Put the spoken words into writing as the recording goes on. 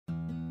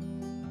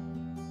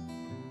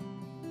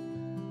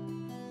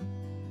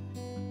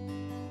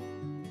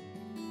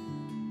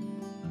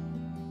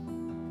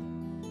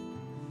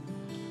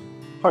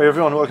Hi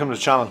everyone, welcome to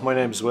the channel. My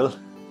name is Will.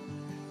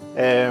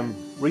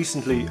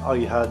 Recently I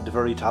had the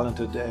very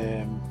talented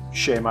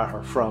Shay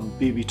Maher from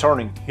BB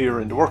Turning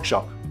here in the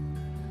workshop,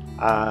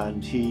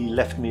 and he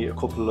left me a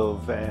couple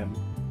of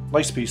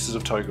nice pieces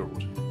of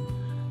Tigerwood.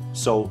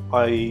 So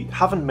I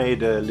haven't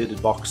made a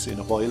lidded box in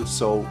a while,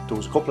 so there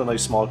was a couple of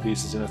nice small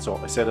pieces in it, so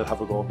I said I'd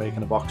have a go at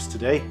making a box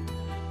today.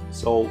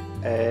 So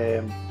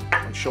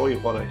I'll show you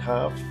what I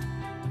have.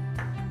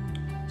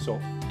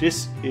 So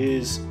this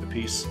is a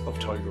piece of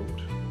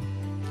Tigerwood.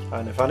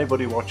 And if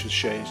anybody watches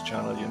Shay's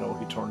channel, you know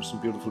he turns some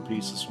beautiful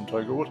pieces from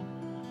Tigerwood.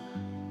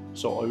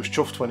 So I was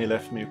chuffed when he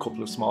left me a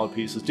couple of small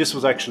pieces. This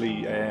was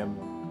actually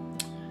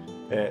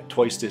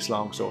twice this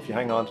long, so if you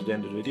hang on to the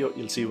end of the video,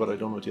 you'll see what I've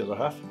done with the other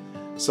half.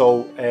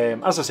 So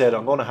as I said,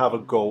 I'm going to have a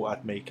go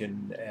at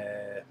making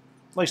a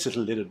nice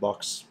little lidded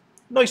box,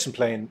 nice and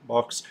plain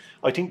box.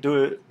 I think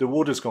the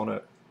wood is going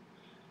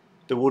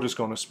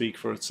to speak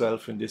for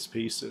itself in this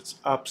piece. It's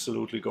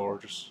absolutely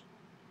gorgeous.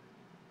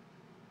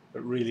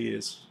 It really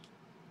is.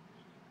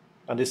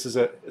 And this is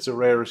a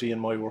rarity in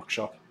my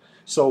workshop.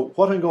 So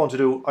what I'm going to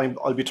do,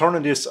 I'll be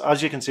turning this.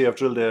 As you can see, I've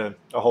drilled a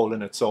hole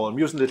in it, so I'm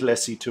using a little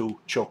SC2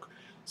 chuck.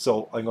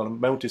 So I'm going to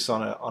mount this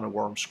on a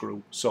worm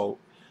screw. So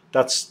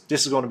this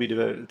is going to be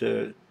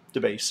the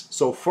base.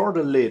 So for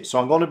the lid, so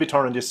I'm going to be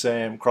turning this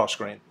cross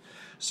grain.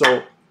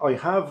 So I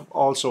have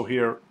also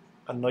here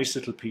a nice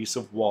little piece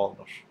of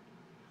walnut.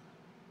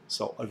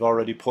 So I've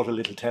already put a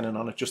little tenon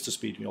on it just to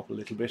speed me up a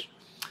little bit.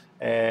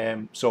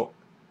 So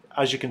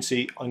as you can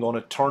see, I'm going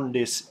to turn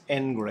this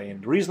end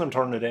grain. The reason I'm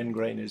turning it end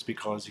grain is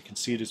because you can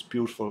see this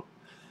beautiful,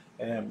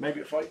 maybe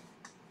if I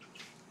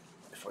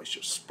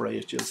just spray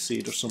it, you'll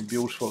see there's some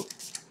beautiful,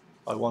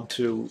 I want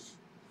to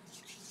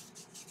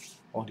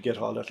get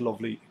all that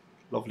lovely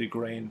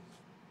grain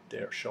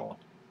there showing.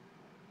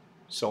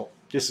 So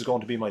this is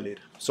going to be my lid.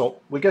 So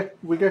we get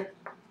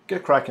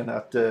cracking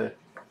at the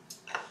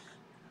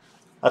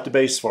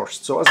base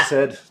first. So as I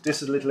said,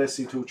 this is a little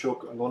SC2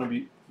 chuck. I'm going to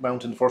be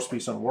mounting the first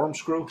piece on a worm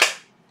screw.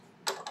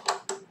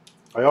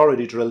 I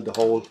already drilled the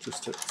hole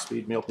just to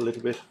speed me up a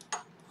little bit.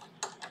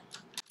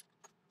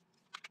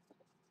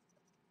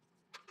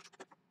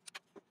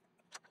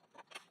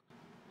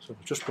 So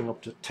I'll just bring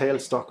up the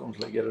tailstock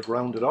until I get it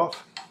rounded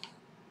off.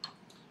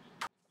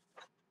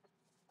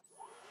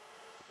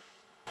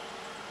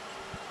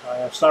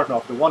 I'm starting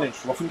off with a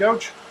 1-inch rough and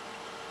gouge.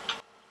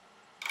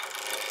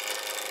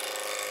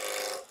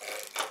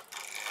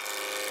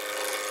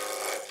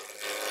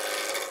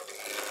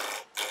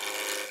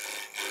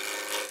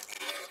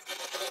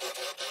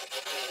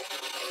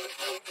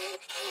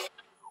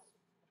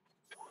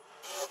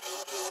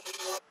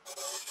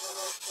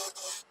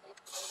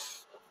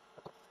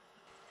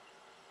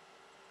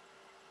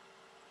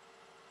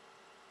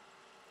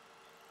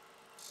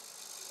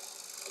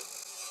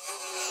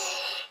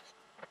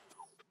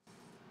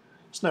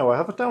 So now I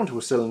have it down to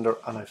a cylinder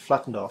and I've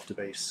flattened off the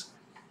base.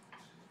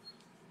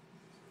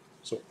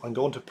 So I'm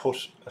going to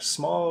put a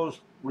small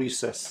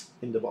recess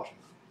in the bottom.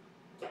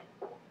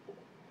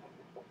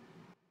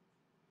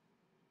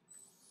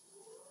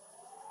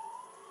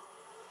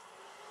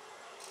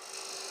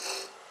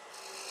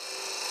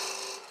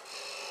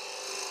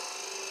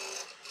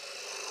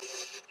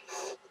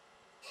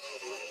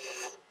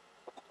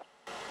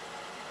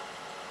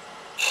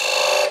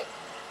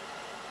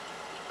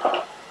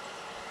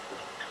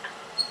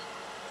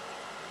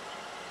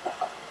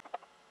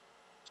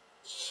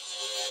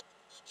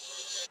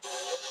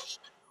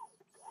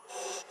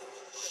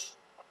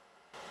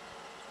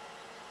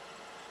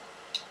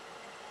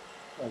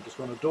 I'm just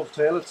going to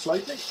dovetail it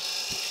slightly.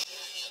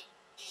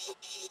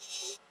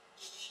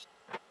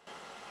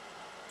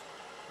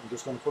 I'm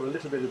just going to put a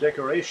little bit of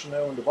decoration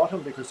now on the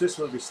bottom because this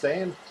will be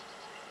staying.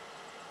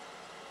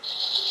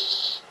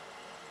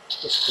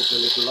 Just a couple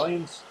of little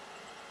lines.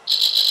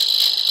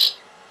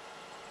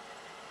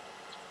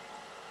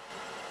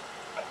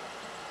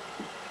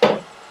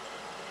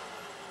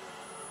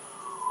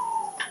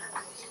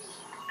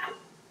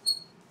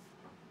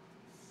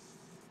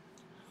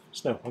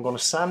 So now I'm going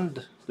to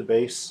sand the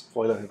base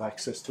while I have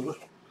access to it.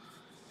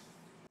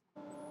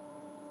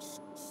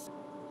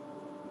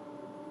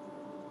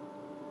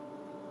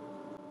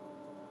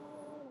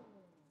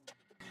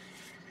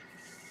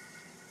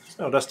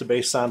 So now that's the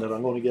base sanded.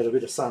 I'm going to get a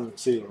bit of sand and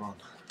sealer on.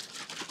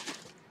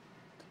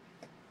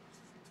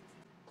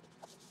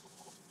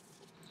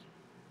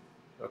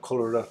 The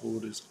colour of that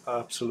wood is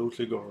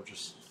absolutely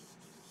gorgeous.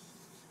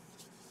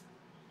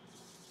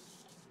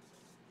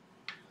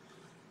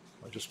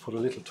 I just put a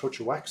little touch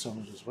of wax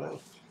on it as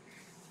well.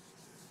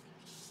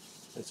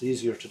 It's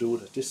easier to do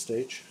it at this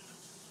stage.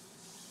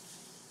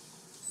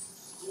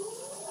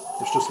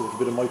 There's just a little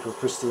bit of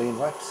microcrystalline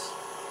wax.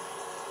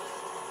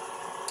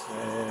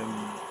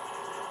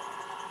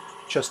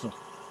 Chestnut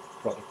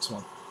products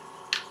one.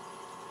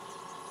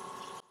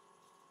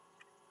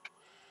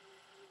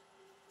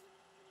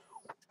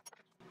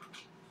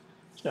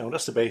 Now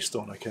that's the base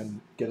done. I can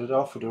get it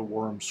off with a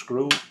worm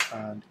screw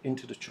and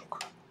into the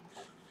chuck.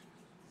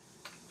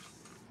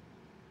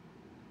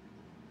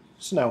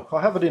 So now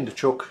I have it in the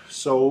chuck,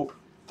 so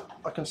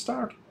I can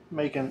start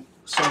making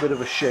some bit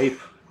of a shape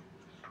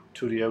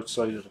to the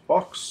outside of the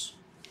box.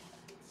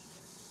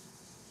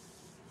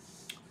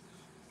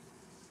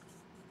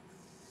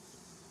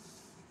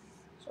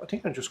 So I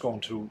think I'm just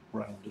going to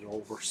round it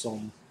over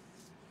some,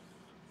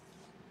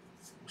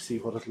 see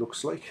what it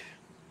looks like.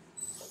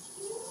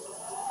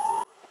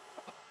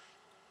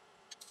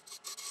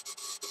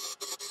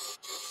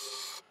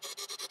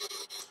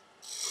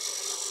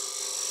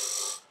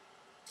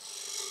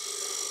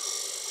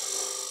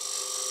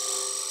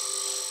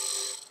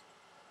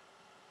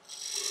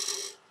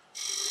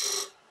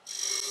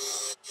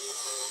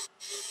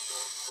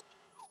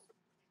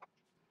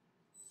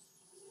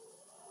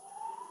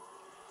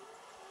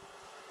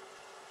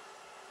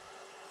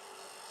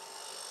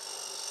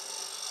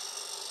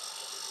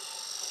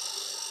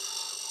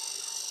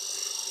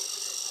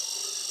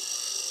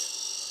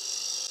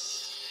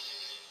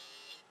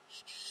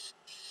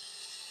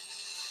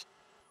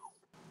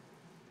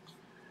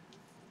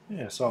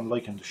 Yeah, so I'm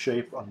liking the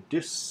shape on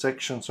this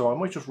section, so I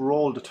might just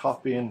roll the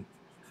top in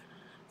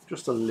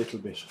just a little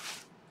bit.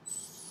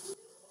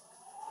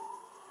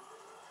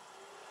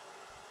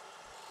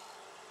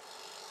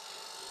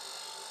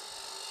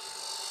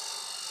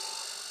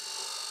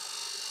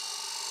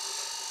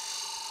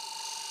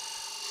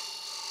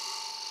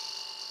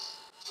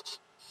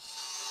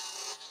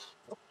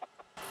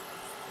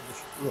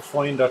 Just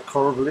refine that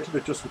curve a little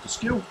bit just with the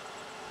skew.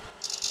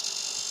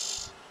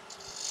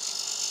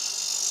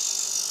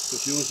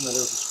 Just using it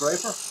as a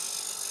scraper.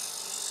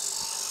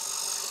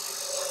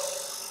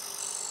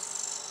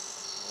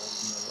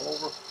 Rolling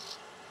it over.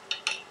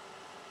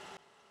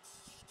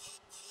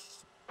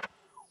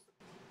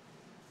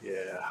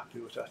 Yeah, happy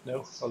with that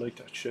now. I like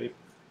that shape.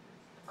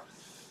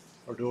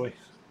 Or do I?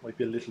 Might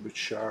be a little bit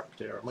sharp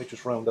there. I might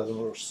just round that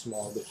another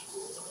small bit.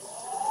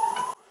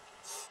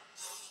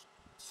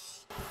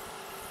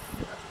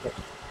 Yeah,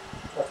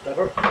 that's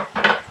better.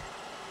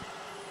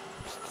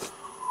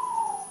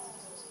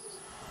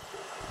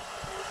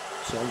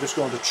 So I'm just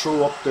going to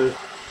throw up the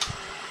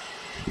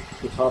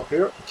top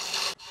here.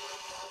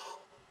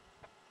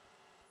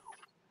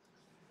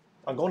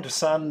 I'm going to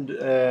sand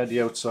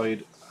the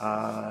outside,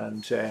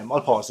 and I'll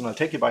pause and I'll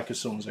take you back as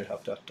soon as I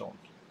have that done.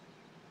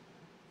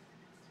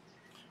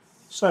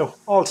 So,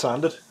 all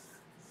sanded.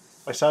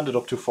 I sanded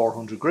up to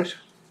 400 grit.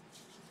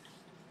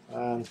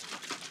 And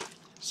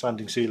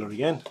sanding sealer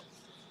again.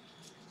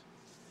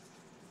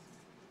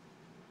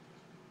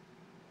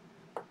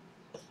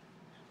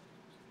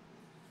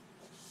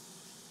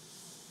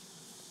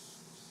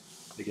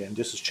 Again,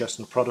 this is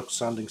Chestnut Products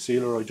sanding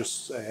sealer. I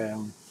just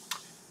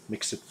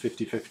mix it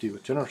 50-50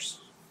 with thinners.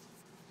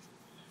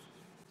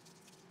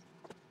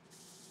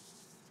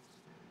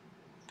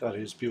 That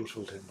is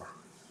beautiful timber.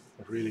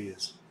 It really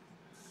is.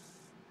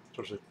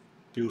 There's a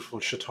beautiful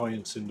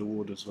chatoyance in the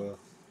wood as well.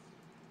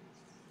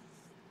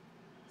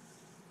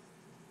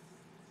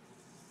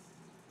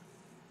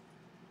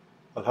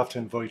 I'll have to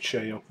invite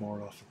Shay up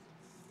more often.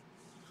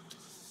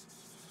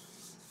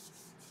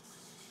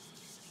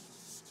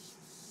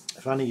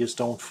 If any of you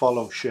don't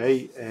follow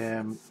Shay,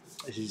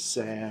 his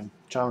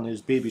channel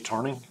is Baby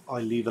Turning.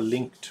 I'll leave a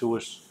link to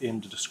it in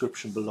the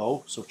description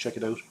below, so check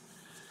it out.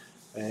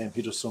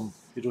 He does some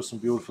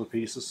beautiful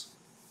pieces.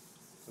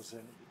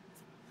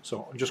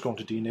 So I'm just going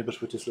to denib it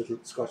with this little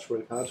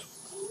Scotch-Brite pad.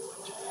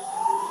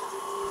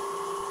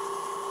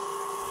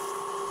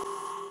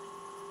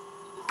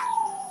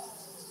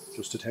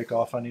 Just to take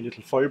off any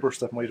little fibres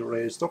that might have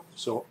raised up,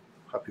 so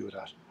happy with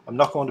that. I'm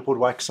not going to put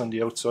wax on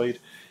the outside.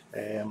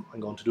 I'm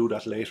going to do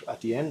that later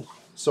at the end.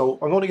 So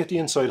I'm going to get the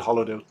inside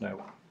hollowed out now.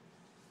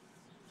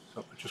 So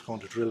I'm just going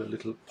to drill a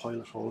little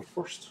pilot hole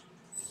first.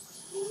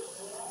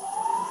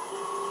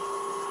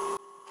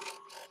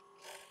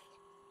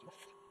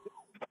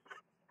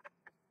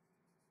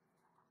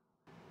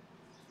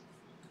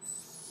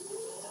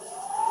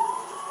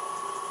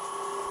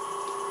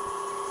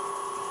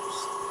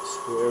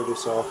 Square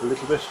this off a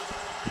little bit.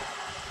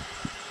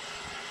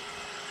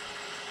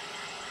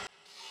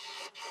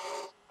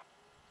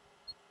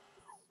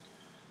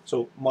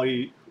 So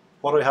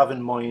what I have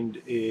in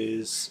mind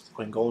is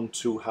I'm going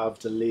to have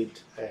the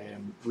lid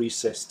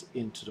recessed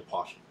into the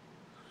pot.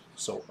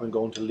 So I'm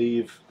going to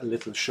leave a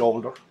little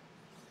shoulder.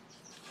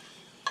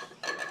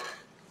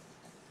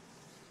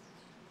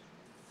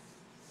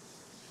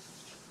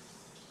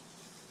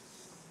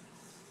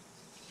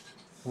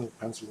 Oh, the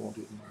pencil won't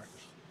even mark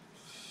it.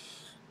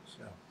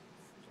 So, I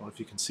don't know if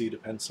you can see the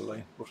pencil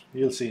line, but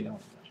you'll see now.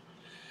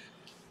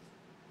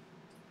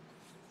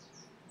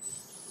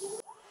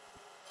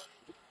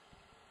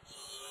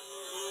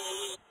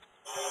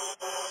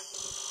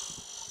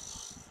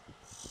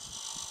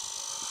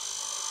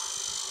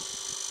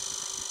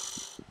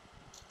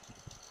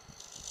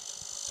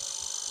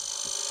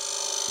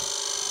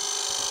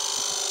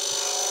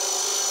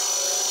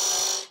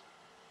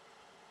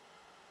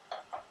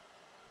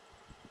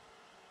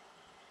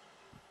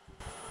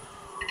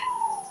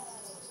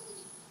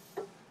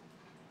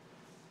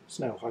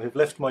 So now I have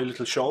left my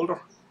little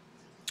shoulder.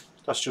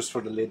 That's just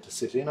for the lid to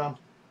sit in on,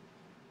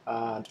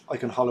 and I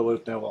can hollow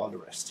out now all the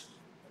rest.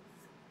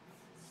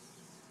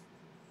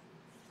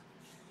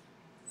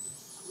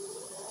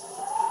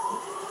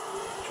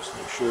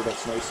 sure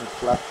that's nice and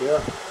flat there.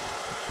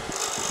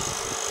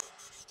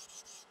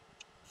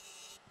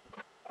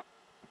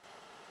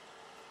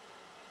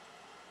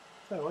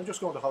 Now I'm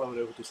just going to hollow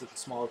it out with this little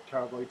small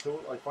carbide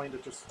tool. I find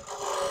it just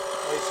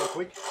nice and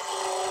quick.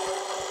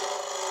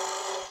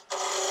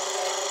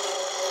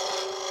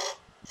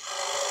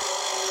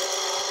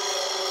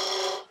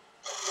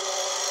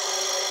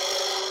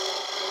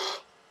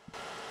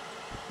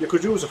 You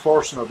could use a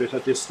Forstner bit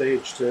at this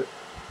stage to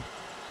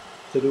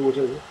do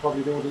it,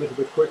 probably do it a little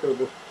bit quicker,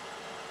 but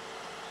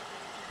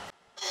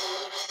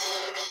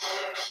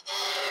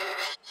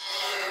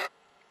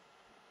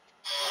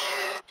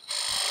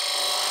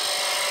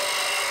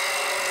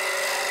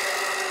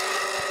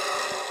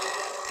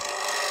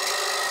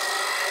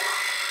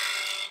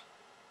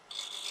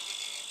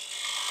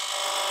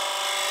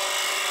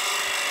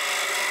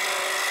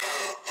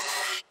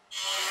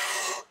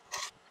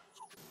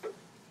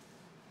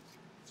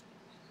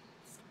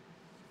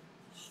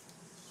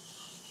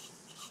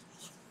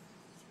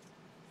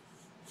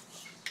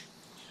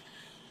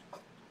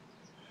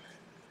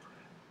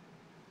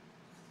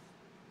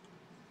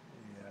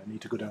I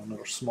need to go down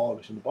another small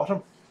bit in the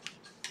bottom.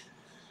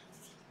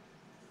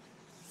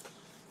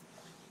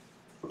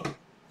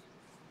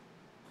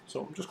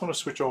 So I'm just going to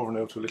switch over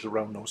now to a little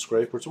round nose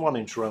scraper. It's a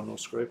 1-inch round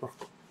nose scraper.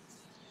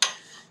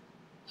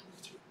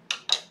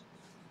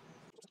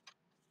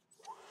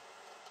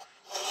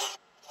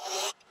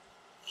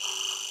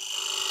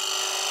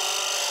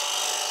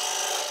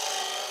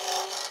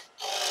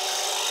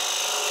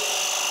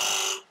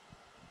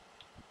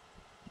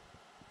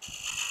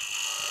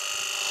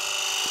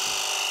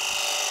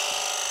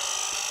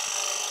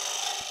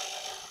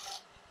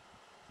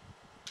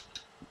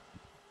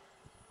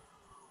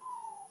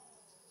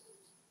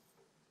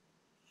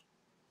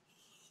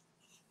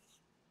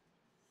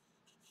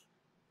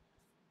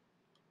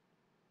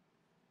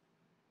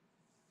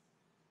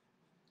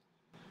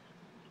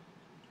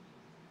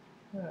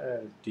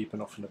 Deep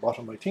enough in the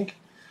bottom, I think.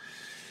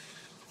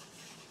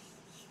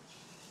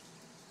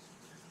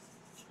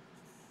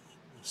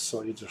 The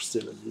sides are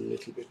still a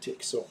little bit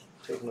thick, so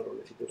take another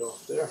little bit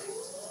off there.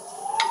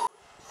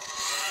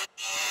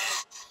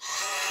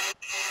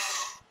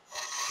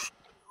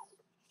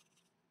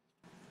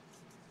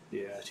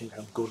 Yeah, I think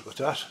I'm good with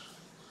that.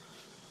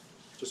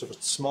 Just have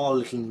a small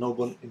little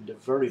nubbin in the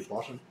very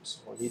bottom, so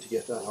I need to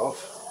get that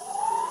off.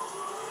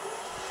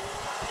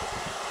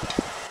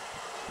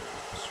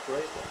 Scrape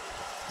it.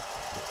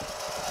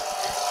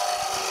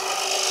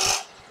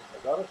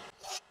 I got it.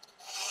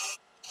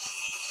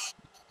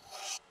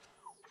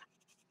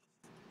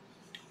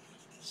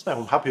 So now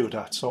I'm happy with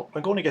that, so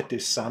I'm going to get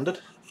this sanded.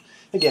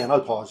 Again,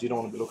 I'll pause, you don't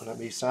want to be looking at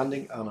me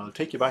sanding, and I'll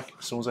take you back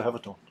as soon as I have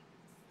it done.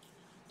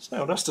 So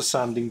now that's the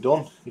sanding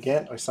done.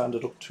 Again, I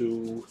sanded up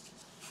to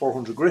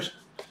 400 grit.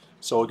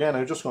 So again,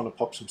 I'm just going to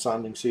pop some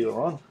sanding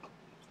sealer on.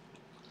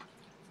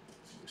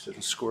 This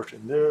little squirt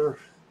in there.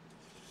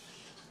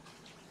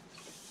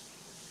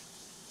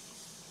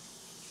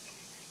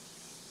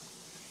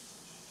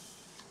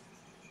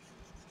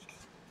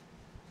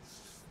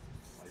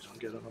 Might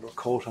get another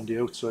coat on the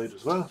outside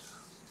as well.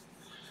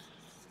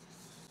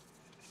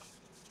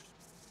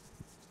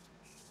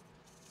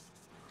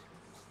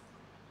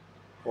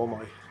 Oh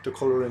my, the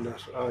colour in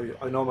that.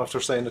 I know I'm after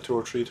saying it 2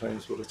 or 3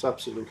 times, but it's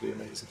absolutely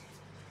amazing.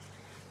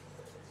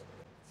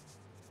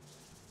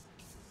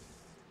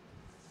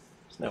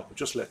 So now we'll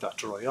just let that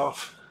dry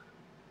off.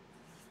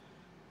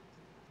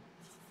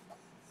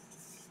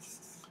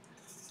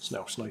 So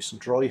now it's nice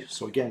and dry.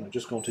 So again, I'm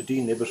just going to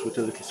denib it with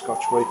a little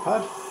Scotch-Brite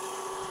pad.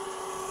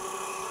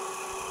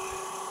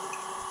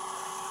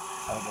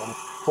 I'm going to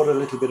put a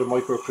little bit of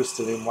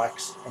microcrystalline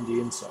wax on the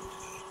inside.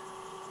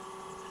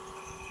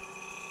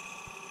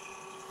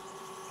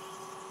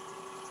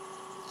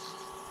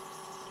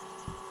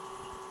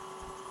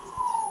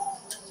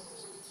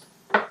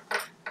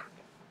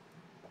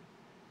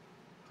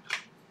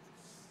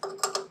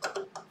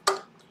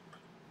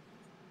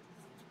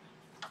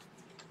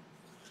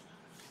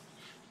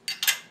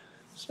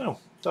 So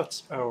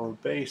that's our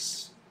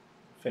base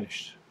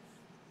finished.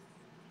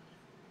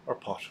 Or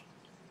pot.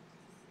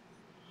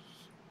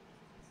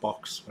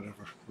 Box, whatever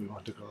we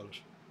want to call it.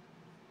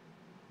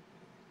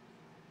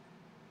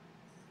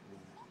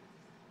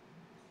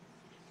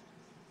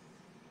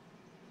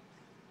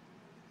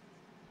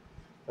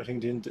 I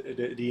think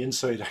the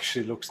inside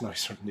actually looks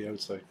nicer than the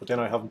outside, but then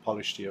I haven't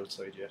polished the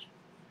outside yet.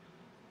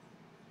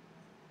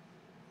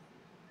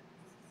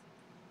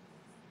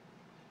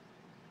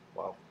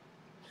 Wow.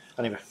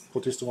 Anyway,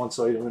 put this to one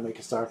side and we'll make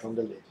a start on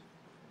the lid.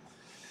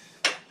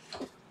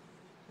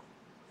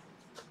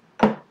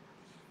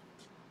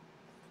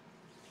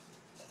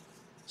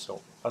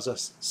 So, as I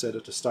said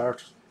at the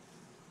start,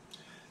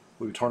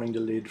 we'll be turning the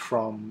lid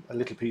from a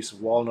little piece of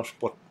walnut,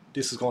 but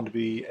this is going to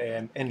be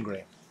end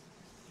grain.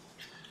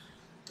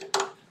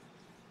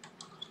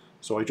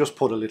 So I just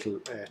put a little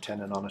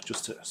tenon on it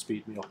just to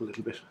speed me up a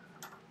little bit.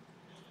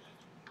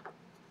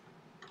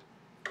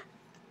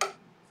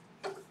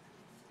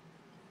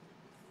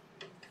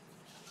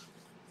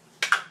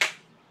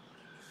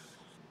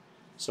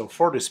 So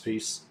for this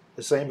piece,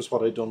 the same as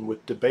what I've done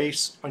with the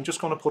base. I'm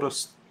just going to put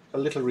a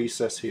little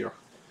recess here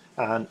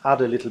and add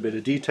a little bit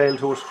of detail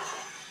to it,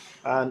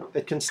 and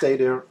it can stay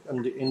there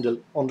in the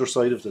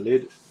underside of the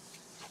lid.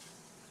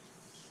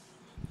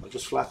 I'll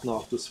just flatten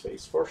off this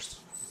face first.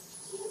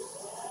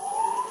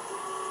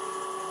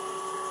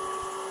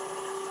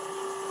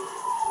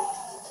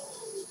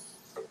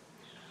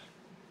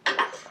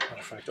 Matter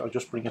of fact, I'll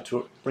just bring it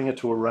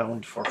to a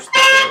round first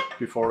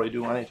before I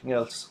do anything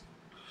else.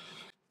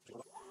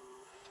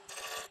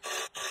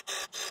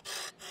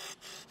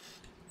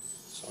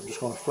 So I'm just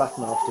going to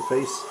flatten off the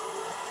face.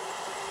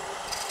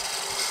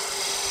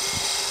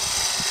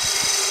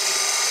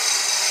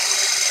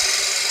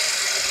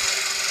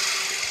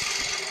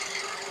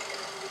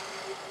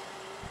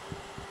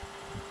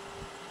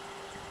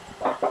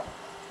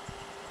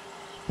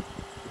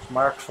 It's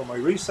marked for my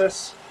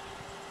recess.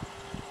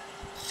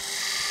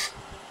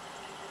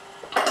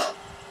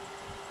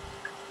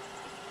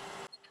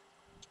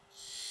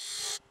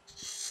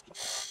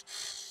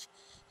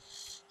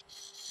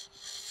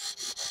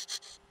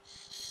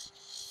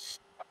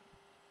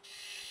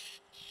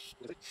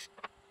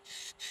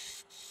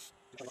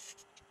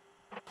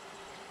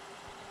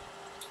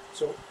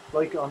 So,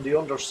 like on the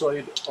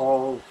underside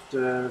of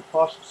the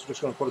pot, so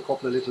just going to put a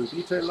couple of little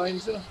detail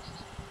lines in it.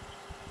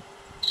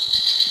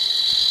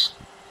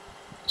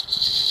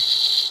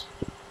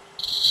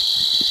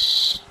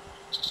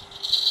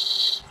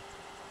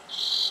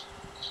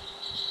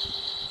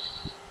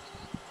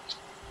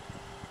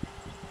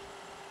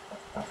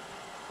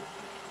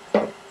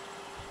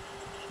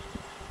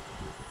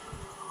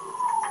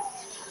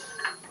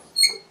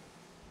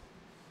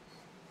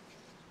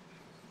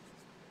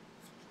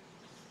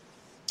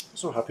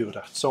 So happy with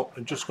that. So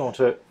I'm just going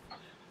to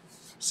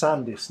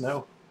sand this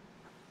now.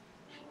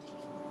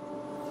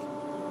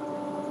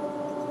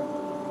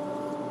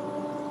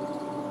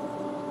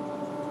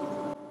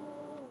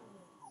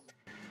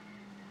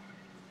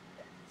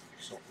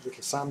 So a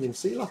little sanding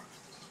sealer.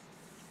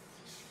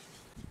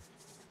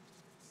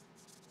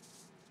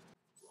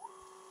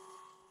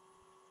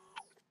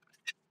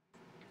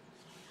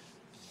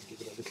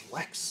 Give it a little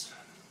wax.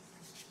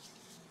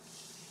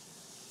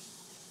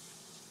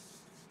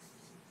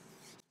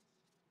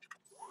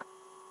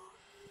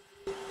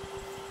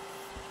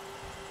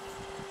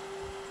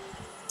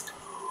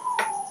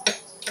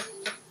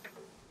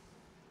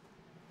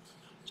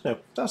 Now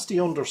that's the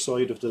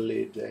underside of the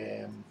lid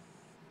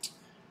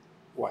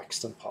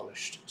waxed and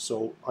polished.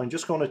 So I'm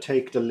just going to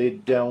take the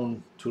lid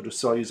down to the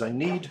size I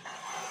need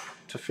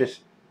to fit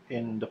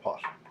in the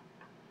pot.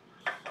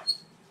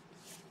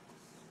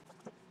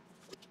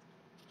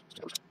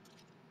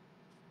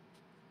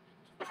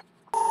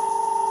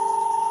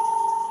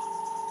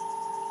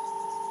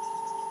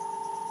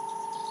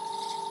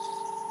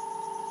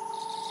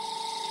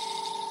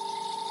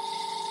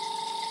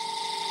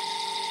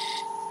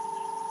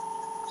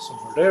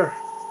 Somewhere there.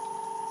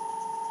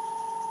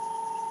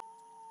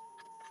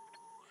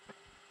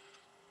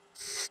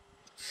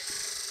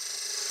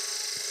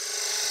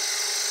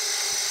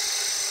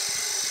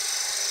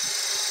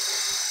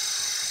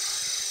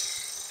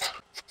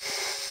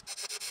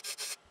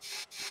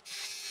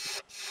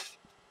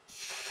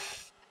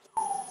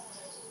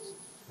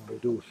 When we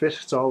do a fit,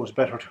 it's always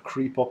better to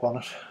creep up on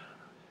it,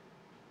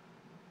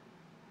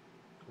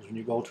 because when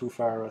you go too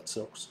far it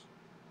sucks.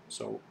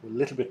 So a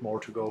little bit more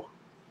to go.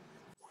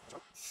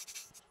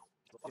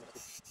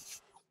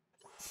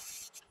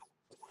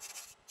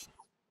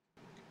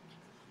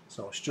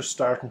 So it's just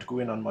starting to go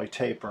in on my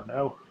taper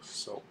now.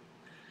 So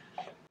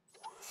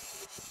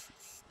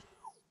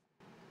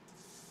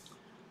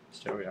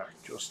there we are,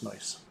 just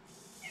nice.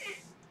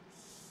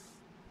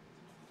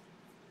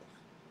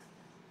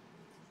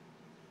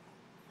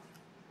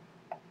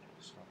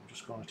 So I'm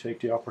just going to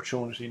take the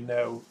opportunity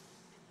now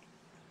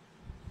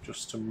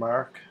just to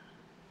mark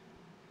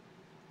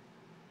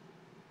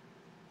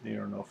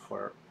near enough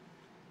where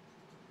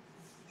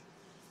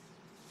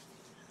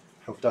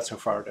that's how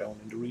far down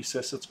in the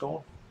recess it's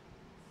going.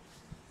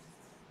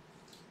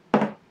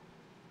 Now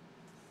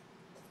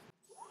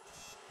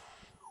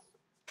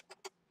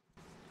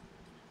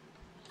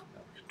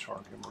we can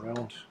turn him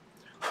around.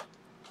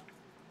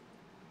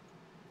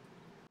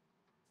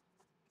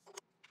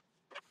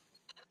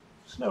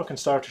 So now we can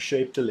start to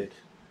shape the lid.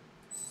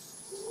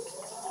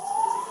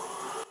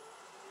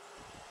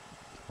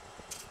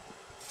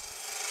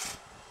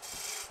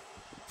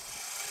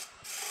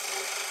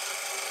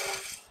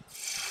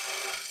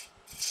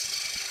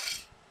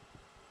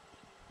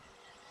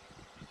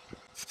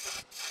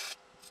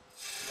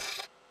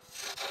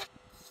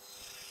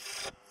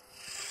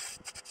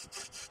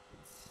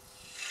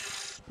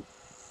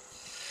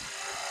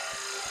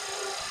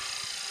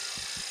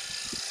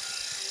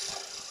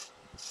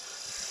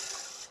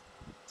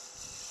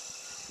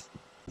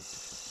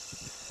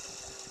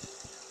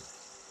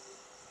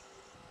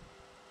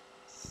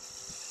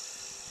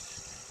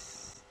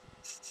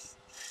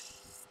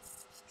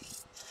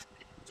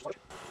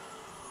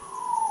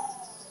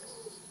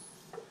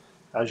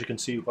 As you can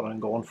see what I'm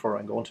going for,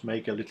 I'm going to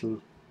make a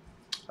little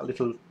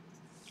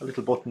a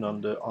little button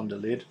on the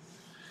lid.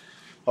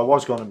 I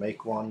was going to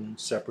make one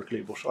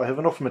separately, but I have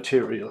enough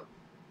material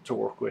to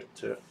work with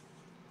to.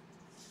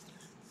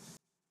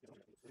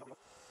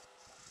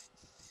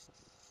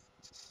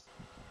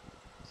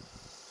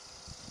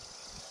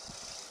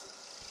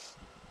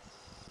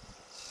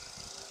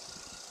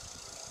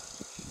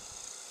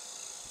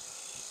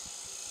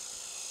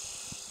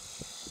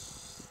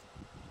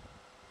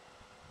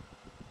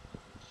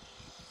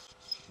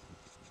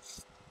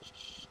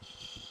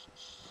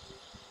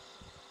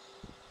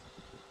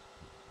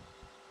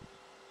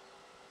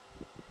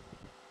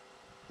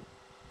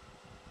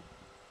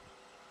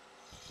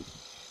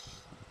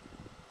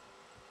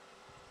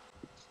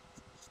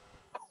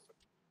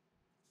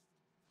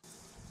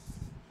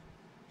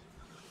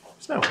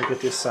 So now we'll get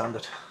this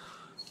sanded.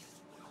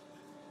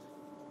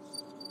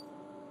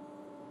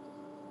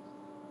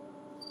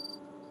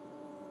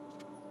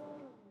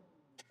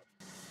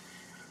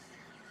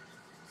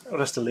 Now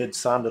that's the lid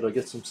sanded, I'll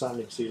get some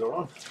sanding sealer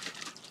on.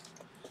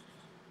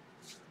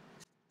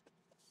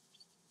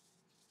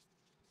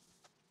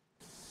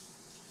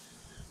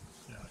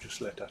 Now just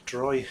let that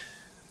dry.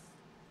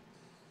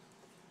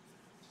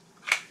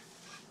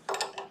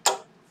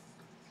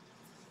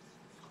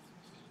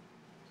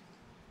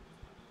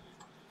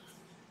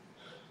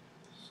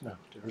 Now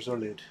there's our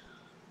lid.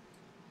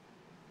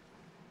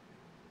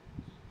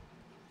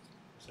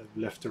 So I've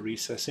left the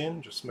recess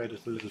in, just made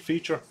it a little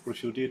feature, put a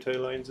few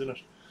detail lines in it.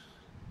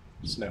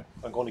 So now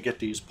I'm going to get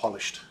these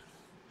polished.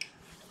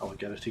 I will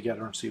get it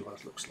together and see what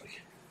it looks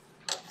like.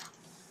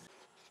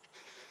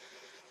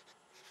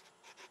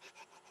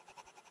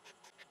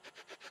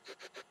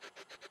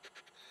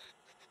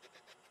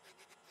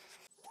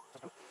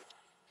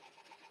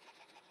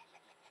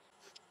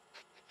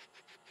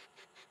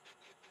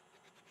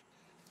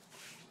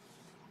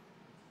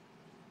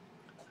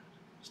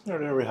 So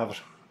there we have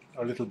it,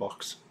 our little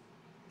box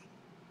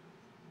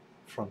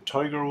from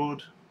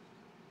Tigerwood.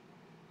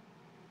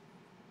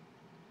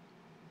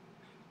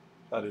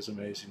 That is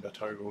amazing, that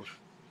Tigerwood.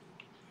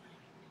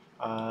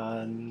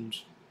 And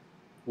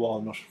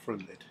walnut for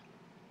the lid.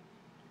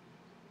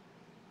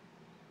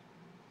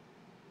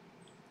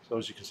 So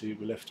as you can see,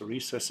 we left the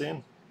recess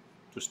in,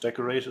 just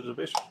decorated a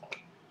bit.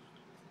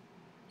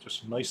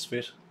 Just a nice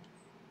fit.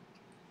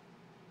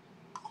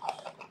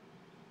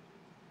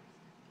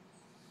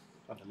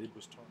 And the lid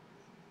was turned.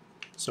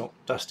 So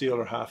that's the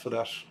other half of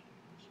that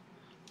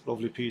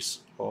lovely piece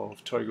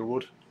of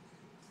Tigerwood.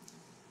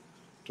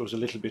 There was a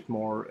little bit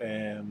more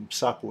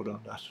sapwood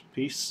on that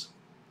piece.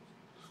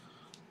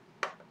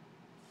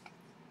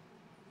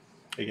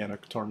 Again, I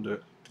turned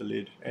the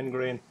lid end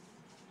grain,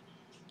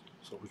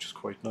 so which is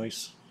quite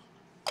nice.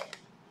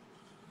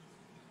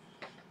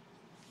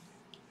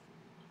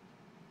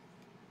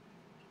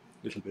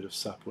 Little bit of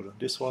sapwood on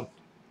this one.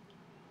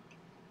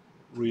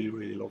 Really,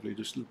 really lovely.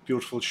 Just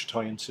beautiful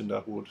châtaignes in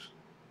that wood.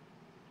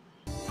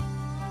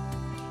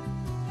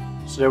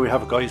 So there we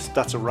have it, guys.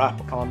 That's a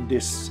wrap on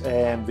this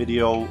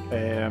video.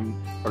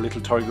 Our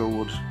little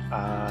Tigerwood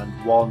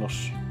and walnut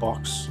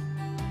box.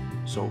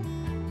 So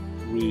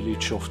really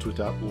chuffed with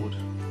that wood.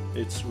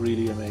 It's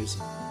really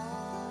amazing.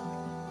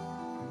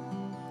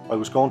 I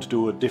was going to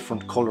do a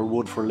different colour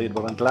wood for lid,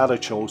 but I'm glad I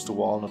chose the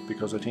walnut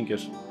because I think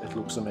it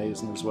looks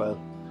amazing as well.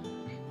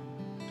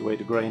 The way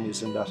the grain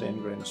is in that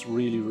end grain, it's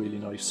really, really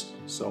nice.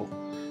 So,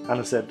 and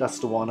I said that's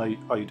the one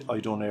I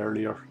done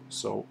earlier.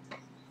 So,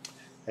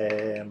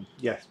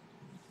 yeah,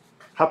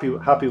 happy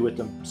with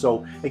them.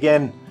 So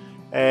again,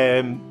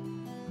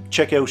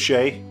 check out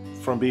Shay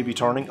from BB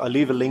Turning. I'll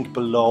leave a link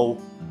below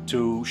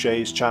to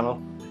Shay's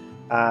channel.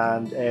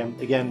 And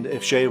again,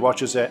 if Shay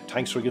watches it,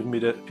 thanks for giving me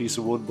the piece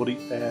of wood, buddy.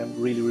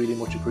 Really, really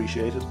much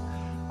appreciated.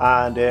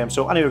 And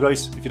so anyway,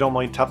 guys, if you don't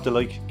mind, tap the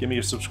like, give me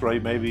a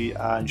subscribe maybe,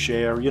 and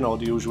share, you know,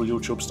 the usual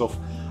YouTube stuff.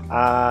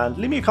 And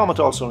leave me a comment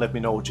also and let me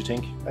know what you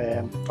think.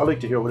 I like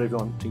to hear what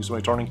everyone thinks of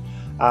my turning.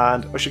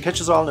 And I should catch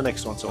us all in the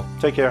next one. So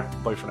take care.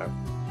 Bye for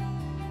now.